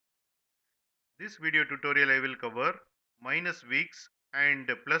This video tutorial I will cover minus weeks and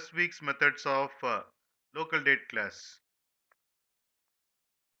plus weeks methods of LocalDate class.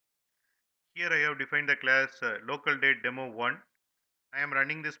 Here I have defined the class LocalDate demo 1. I am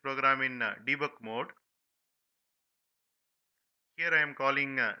running this program in debug mode. Here I am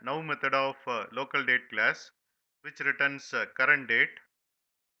calling now method of LocalDate class, which returns current date.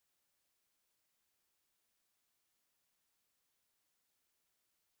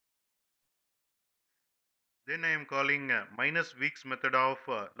 Then I am calling minus weeks method of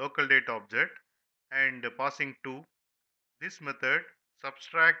LocalDate object and passing 2. This method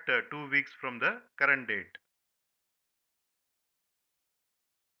subtract 2 weeks from the current date.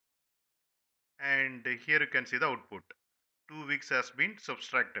 And here you can see the output. 2 weeks has been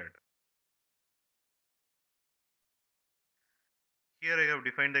subtracted. Here I have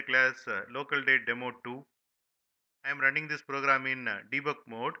defined the class LocalDate demo 2. I am running this program in debug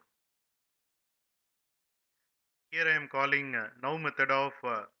mode. Here I am calling now method of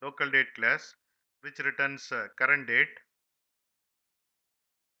LocalDate class, which returns current date.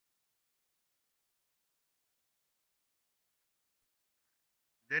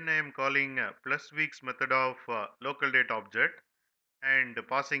 Then I am calling plus weeks method of LocalDate object and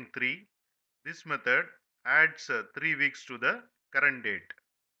passing 3. This method adds 3 weeks to the current date.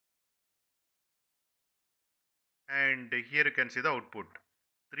 And here you can see the output.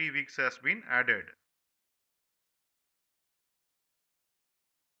 3 weeks has been added.